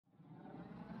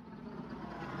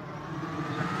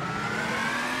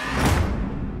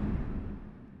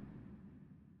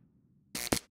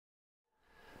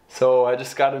So I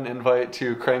just got an invite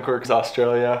to Crankworx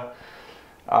Australia.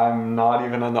 I'm not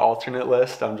even on the alternate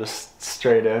list, I'm just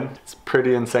straight in. It's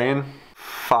pretty insane.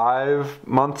 5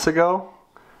 months ago,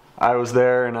 I was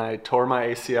there and I tore my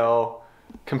ACL.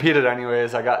 Competed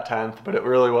anyways, I got 10th, but it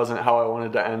really wasn't how I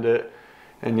wanted to end it.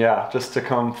 And yeah, just to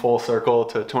come full circle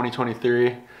to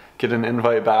 2023, get an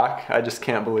invite back, I just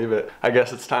can't believe it. I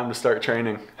guess it's time to start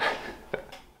training.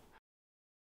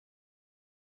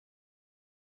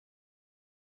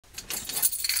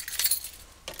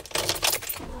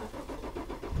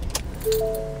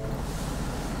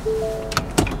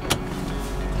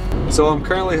 So I'm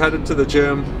currently headed to the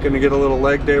gym, gonna get a little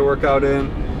leg day workout in.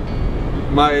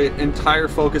 My entire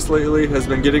focus lately has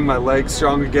been getting my legs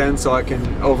strong again so I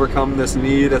can overcome this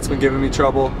knee that's been giving me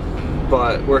trouble.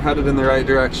 But we're headed in the right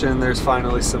direction. There's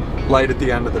finally some light at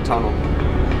the end of the tunnel.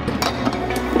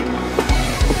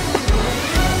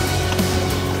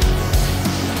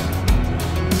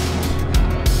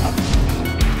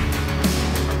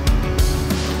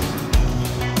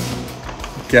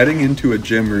 Getting into a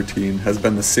gym routine has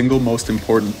been the single most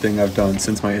important thing I've done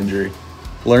since my injury.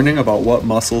 Learning about what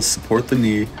muscles support the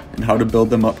knee and how to build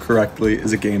them up correctly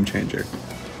is a game changer.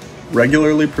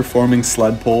 Regularly performing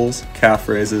sled pulls, calf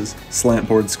raises, slant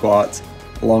board squats,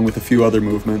 along with a few other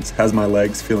movements has my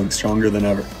legs feeling stronger than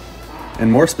ever.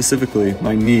 And more specifically,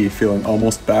 my knee feeling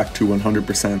almost back to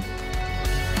 100%.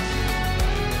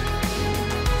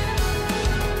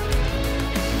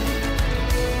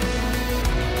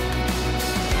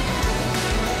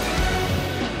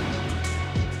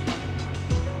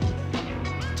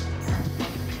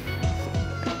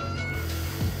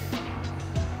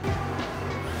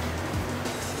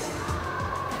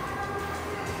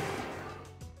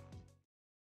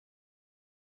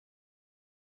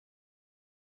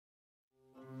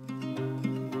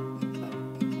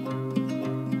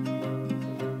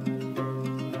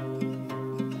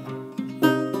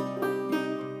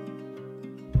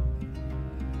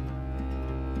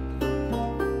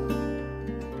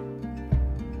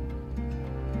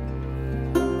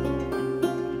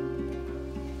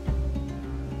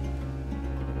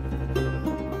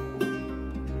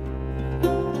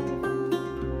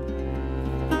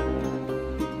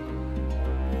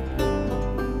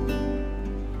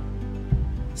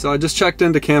 So I just checked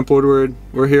into Camp Woodward.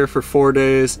 We're here for 4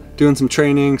 days, doing some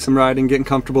training, some riding, getting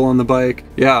comfortable on the bike.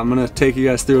 Yeah, I'm gonna take you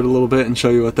guys through it a little bit and show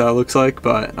you what that looks like,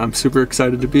 but I'm super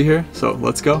excited to be here, so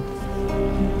let's go.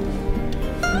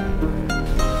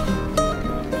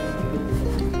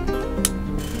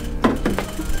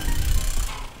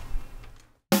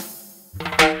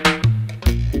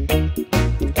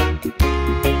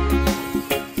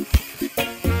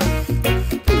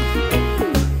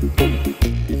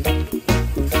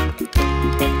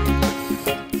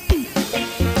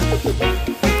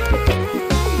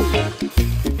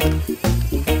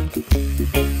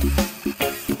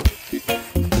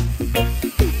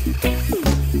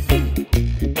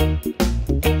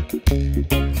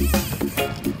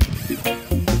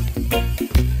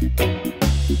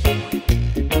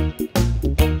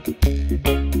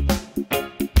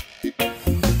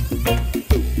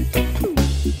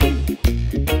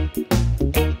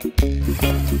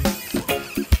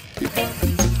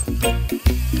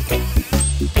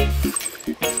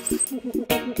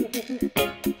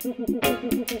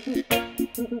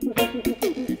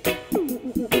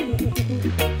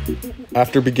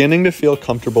 After beginning to feel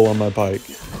comfortable on my bike,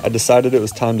 I decided it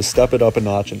was time to step it up a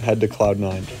notch and head to Cloud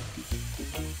 9.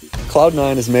 Cloud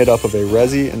 9 is made up of a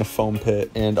resi and a foam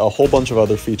pit and a whole bunch of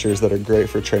other features that are great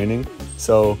for training.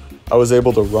 So I was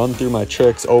able to run through my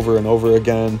tricks over and over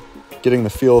again, getting the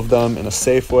feel of them in a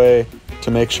safe way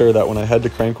to make sure that when I head to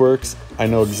Crankworx, I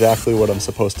know exactly what I'm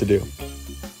supposed to do.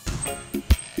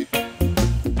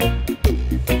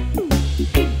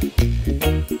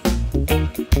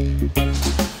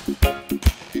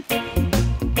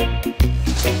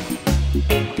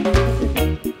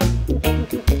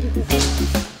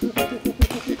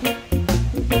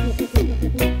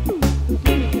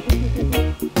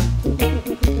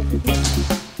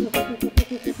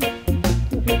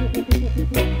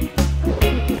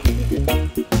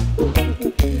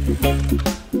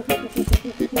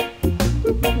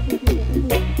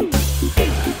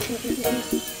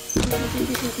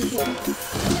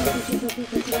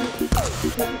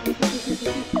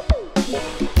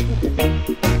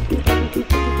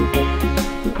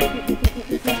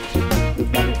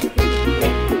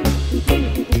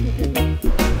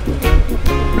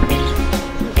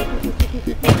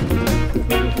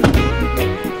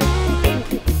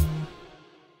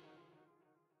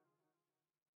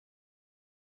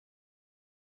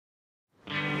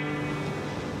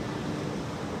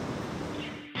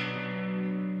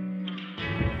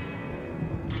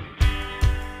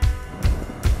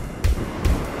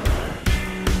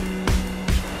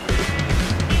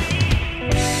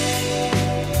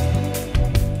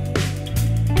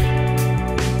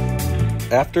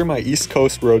 After my East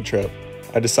Coast road trip,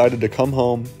 I decided to come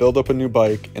home, build up a new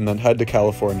bike, and then head to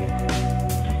California.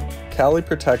 Cali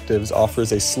Protectives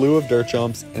offers a slew of dirt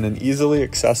jumps and an easily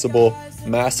accessible,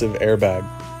 massive airbag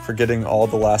for getting all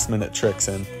the last-minute tricks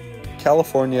in.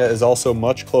 California is also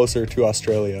much closer to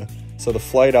Australia, so the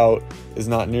flight out is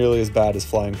not nearly as bad as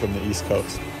flying from the East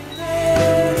Coast.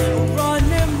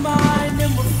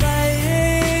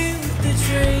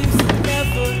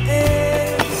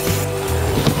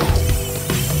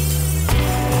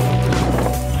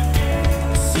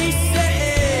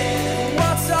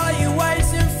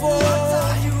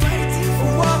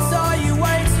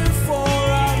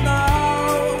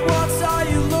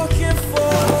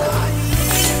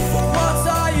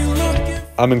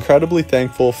 I'm incredibly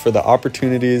thankful for the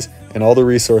opportunities and all the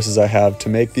resources I have to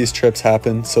make these trips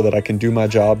happen so that I can do my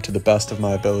job to the best of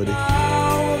my ability.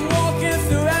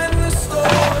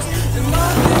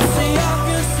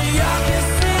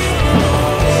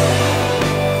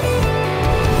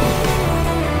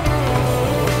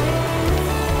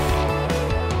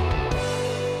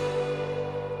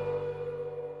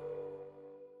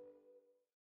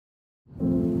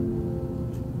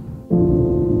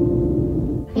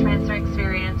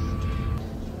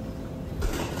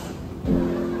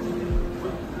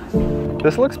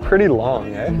 This looks pretty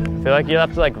long, eh? I feel like you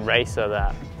have to like race of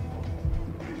that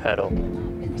pedal.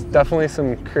 There's definitely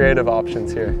some creative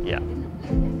options here. Yeah.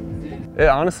 It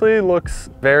honestly looks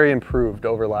very improved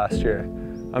over last year.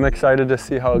 I'm excited to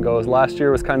see how it goes. Last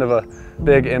year was kind of a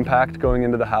big impact going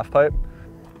into the half pipe.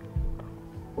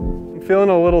 I'm feeling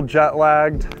a little jet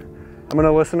lagged. I'm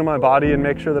gonna listen to my body and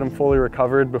make sure that I'm fully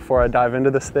recovered before I dive into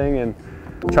this thing and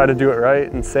try to do it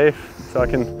right and safe so I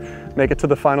can make it to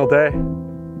the final day.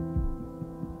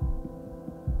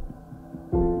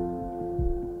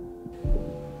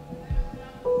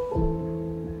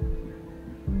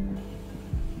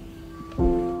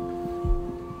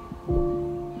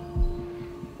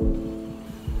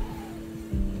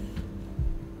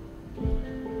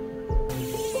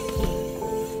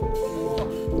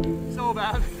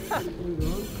 Bad.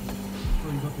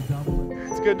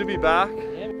 It's good to be back,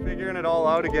 figuring it all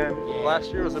out again.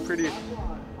 Last year was a pretty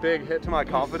big hit to my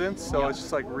confidence, so it's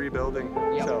just like rebuilding.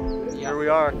 So here we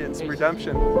are, getting some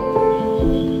redemption.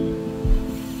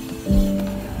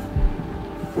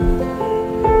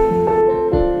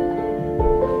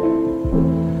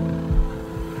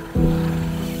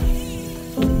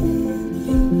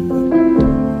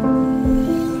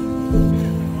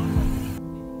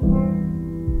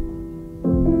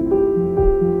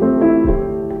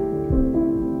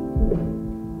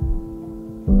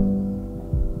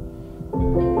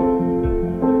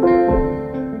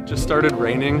 Just started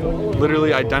raining,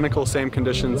 literally identical same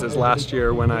conditions as last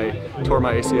year when I tore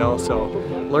my ACL, so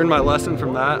learned my lesson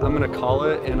from that. I'm gonna call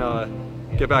it and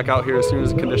get back out here as soon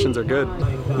as the conditions are good.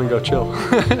 I'm gonna go chill.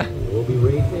 We'll be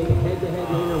racing head-to-head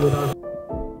here with our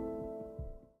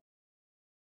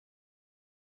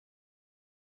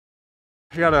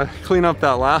I gotta clean up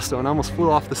that last one. I almost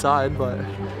flew off the side, but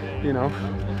you know,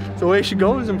 it's the way she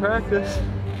goes in practice.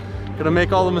 Gotta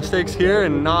make all the mistakes here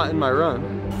and not in my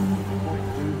run.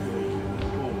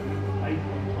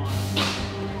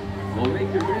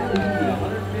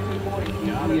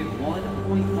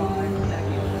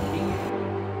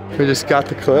 We just got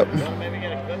the clip.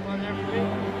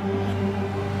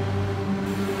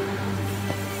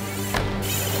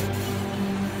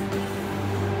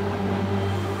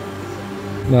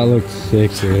 That looks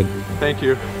sick, dude. Thank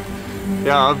you.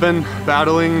 Yeah, I've been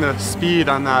battling the speed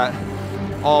on that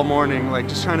all morning, like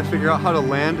just trying to figure out how to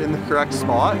land in the correct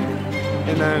spot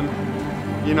and then,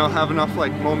 you know, have enough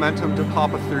like momentum to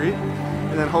pop a 3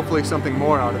 and then hopefully something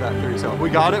more out of that 3. So we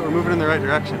got it, we're moving in the right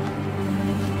direction.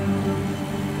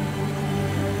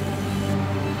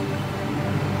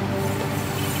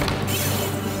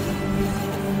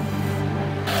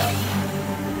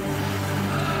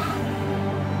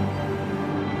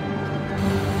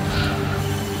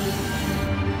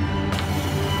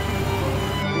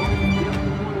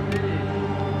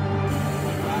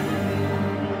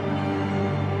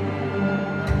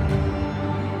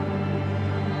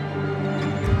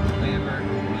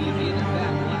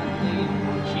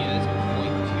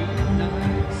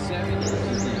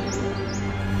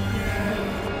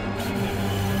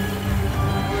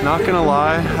 Not gonna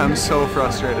lie, I'm so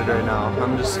frustrated right now.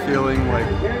 I'm just feeling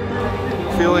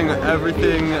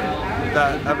everything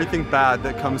bad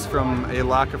that comes from a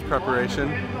lack of preparation,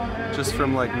 just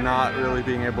from like not really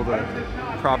being able to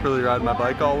properly ride my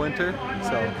bike all winter.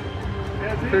 So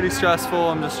pretty stressful.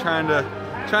 I'm just trying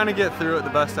to get through it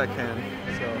the best I can.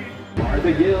 So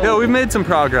Yeah, we've made some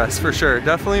progress for sure.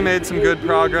 Definitely made some good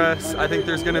progress. I think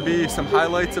there's gonna be some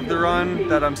highlights of the run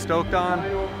that I'm stoked on.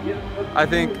 I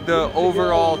think the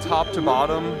overall top to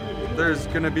bottom, there's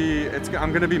gonna be,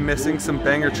 I'm gonna be missing some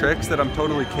banger tricks that I'm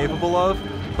totally capable of,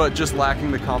 but just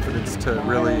lacking the confidence to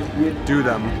really do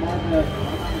them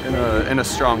in a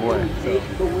strong way.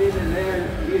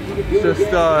 So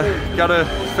just gotta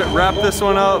wrap this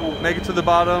one up, make it to the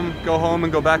bottom, go home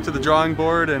and go back to the drawing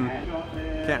board, and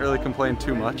can't really complain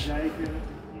too much.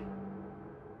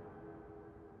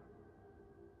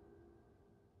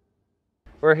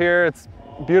 We're here, it's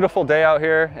a beautiful day out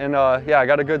here, and yeah, I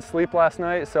got a good sleep last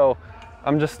night, so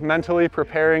I'm just mentally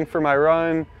preparing for my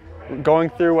run, going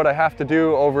through what I have to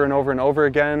do over and over and over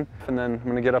again, and then I'm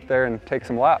gonna get up there and take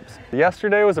some laps.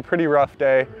 Yesterday was a pretty rough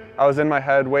day. I was in my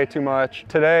head way too much.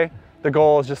 Today, the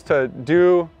goal is just to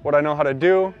do what I know how to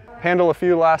do, handle a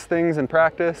few last things in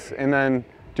practice, and then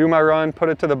do my run, put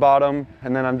it to the bottom,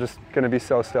 and then I'm just gonna be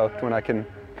so stoked when I can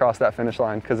cross that finish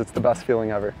line, because it's the best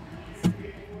feeling ever.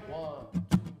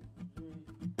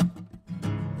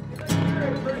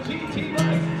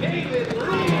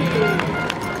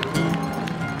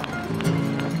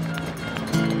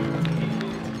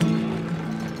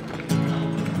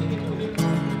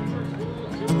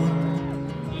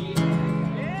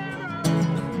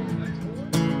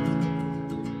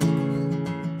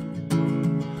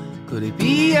 Could it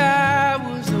be I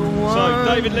was the one?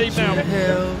 So David Lieb now.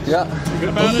 Yeah.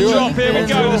 About the drop, here we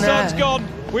go, the sun's gone.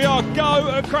 We are go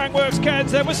at Crankworx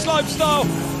Cairns there with Slopestyle.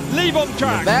 Lieb on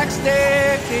track. Back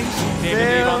staircase.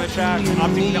 David Lieb on the track,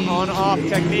 opting the on-off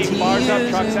technique, bars up,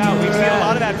 trucks out. We've seen a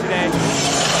lot of that today.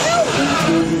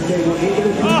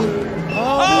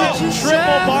 Oh,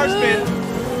 triple bar spin.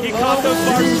 He caught those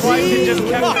bars twice and just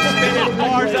kept spinning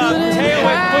bars up. Tail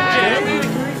and foot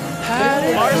jam.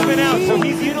 Bars spin out, so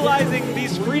he's utilizing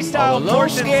these freestyle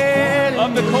portions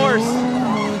of the course.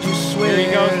 Here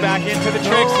he goes back into the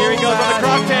tricks. Here he goes on the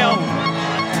crocktail.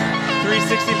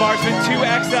 360 bar spin,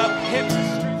 2x up, hips.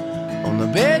 On the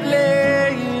bed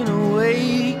laying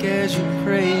awake as you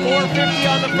pray. 450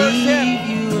 on the first hip.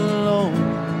 You alone.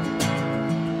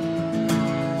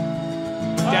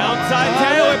 Downside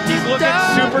tail whip. He's looking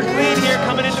super clean here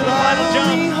coming into the final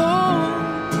jump.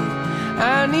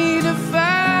 I need to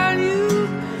find you,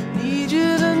 need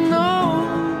you to know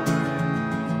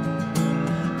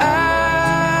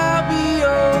I'll be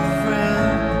your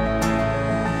friend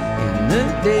in the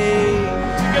day.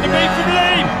 It's gonna be from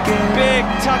Lieb. Big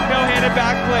tuck no-handed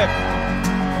backflip.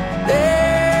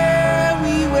 There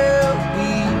we will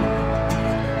be,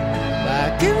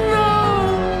 like an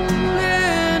old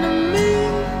enemy,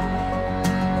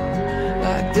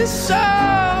 like the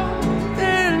salt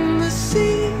in the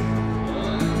sea.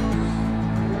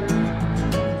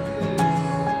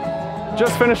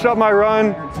 Just finished up my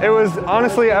run. It was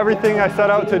honestly everything I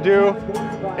set out to do.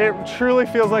 It truly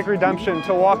feels like redemption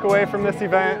to walk away from this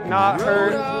event, not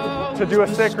hurt, to do a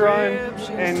sick run.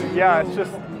 And yeah, it's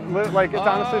just like, it's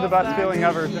honestly the best feeling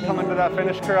ever to come into that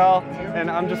finish corral.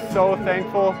 And I'm just so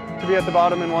thankful to be at the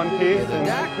bottom in one piece. And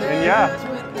yeah,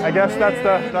 I guess that's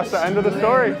the end of the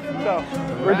story. So,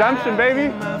 redemption,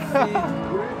 baby.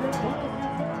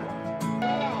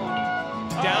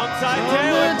 Downside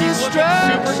tail, he's looking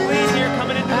super clean here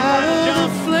coming into the final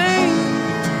jump.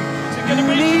 It's gonna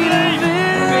be Lieb.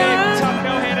 Big tuck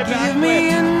no-handed backflip.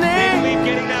 Big Lieb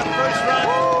getting that first run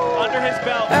under his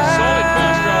belt. Solid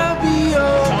first run.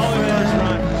 Solid first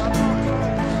run.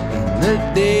 The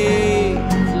day